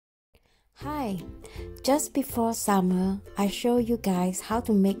Hi, just before summer, I show you guys how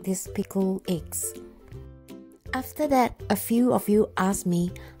to make these pickled eggs. After that, a few of you asked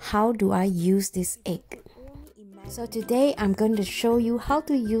me, how do I use this egg? So today, I'm going to show you how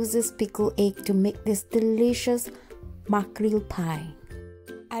to use this pickled egg to make this delicious mackerel pie.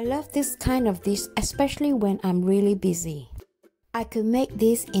 I love this kind of dish, especially when I'm really busy. I could make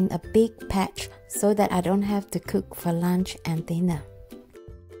this in a big batch so that I don't have to cook for lunch and dinner.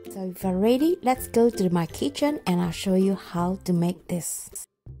 So if you're ready, let's go to my kitchen and I'll show you how to make this.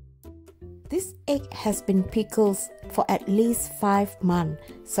 This egg has been pickled for at least 5 months.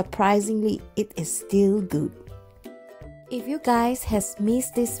 Surprisingly, it is still good. If you guys has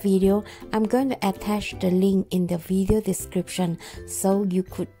missed this video, I'm going to attach the link in the video description so you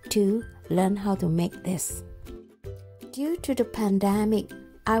could too learn how to make this. Due to the pandemic,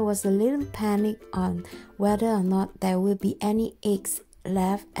 I was a little panicked on whether or not there will be any eggs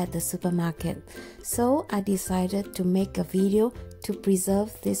left at the supermarket, so I decided to make a video to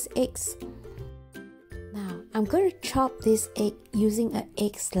preserve these eggs. Now I'm going to chop this egg using an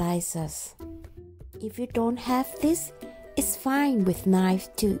egg slicers. If you don't have this, it's fine with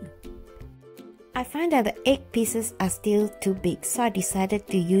knife too. I find that the egg pieces are still too big, so I decided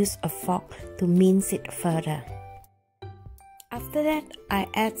to use a fork to mince it further. After that, I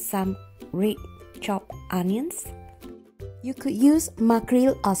add some red chopped onions. You could use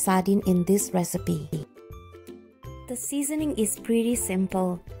mackerel or sardine in this recipe. The seasoning is pretty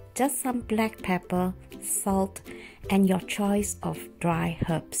simple, just some black pepper, salt, and your choice of dry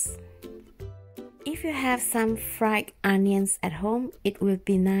herbs. If you have some fried onions at home, it will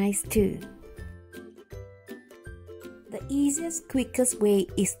be nice too. The easiest, quickest way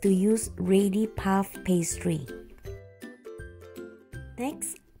is to use ready puff pastry.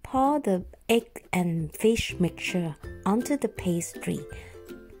 Next, pour the egg and fish mixture onto the pastry.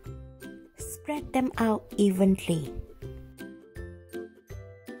 Spread them out evenly.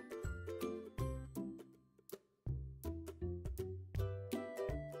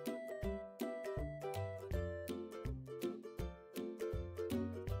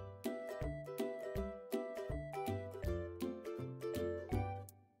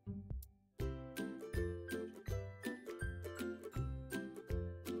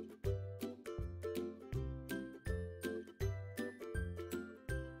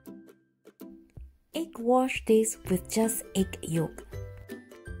 Egg wash this with just egg yolk.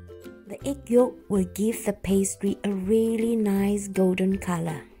 The egg yolk will give the pastry a really nice golden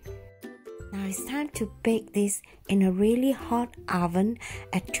color. Now it's time to bake this in a really hot oven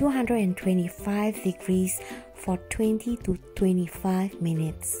at 225 degrees for 20 to 25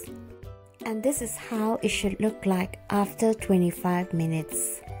 minutes. And this is how it should look like after 25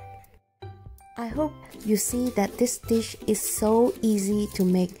 minutes. I hope you see that this dish is so easy to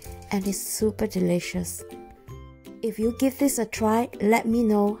make and is super delicious. If you give this a try, let me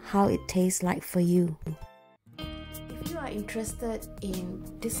know how it tastes like for you. If you are interested in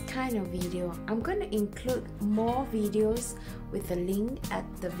this kind of video, I'm going to include more videos with the link at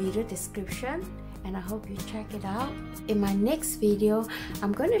the video description, and I hope you check it out. In my next video,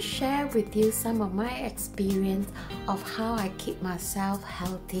 I'm going to share with you some of my experience of how I keep myself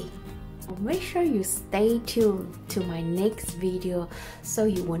healthy. Make sure you stay tuned to my next video so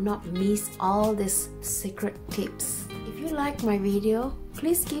you will not miss all these secret tips. If you like my video,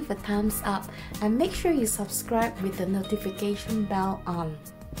 please give a thumbs up and make sure you subscribe with the notification bell on.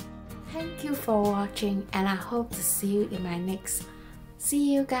 Thank you for watching, and I hope to see you in my next.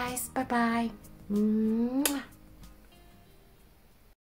 See you guys. Bye bye.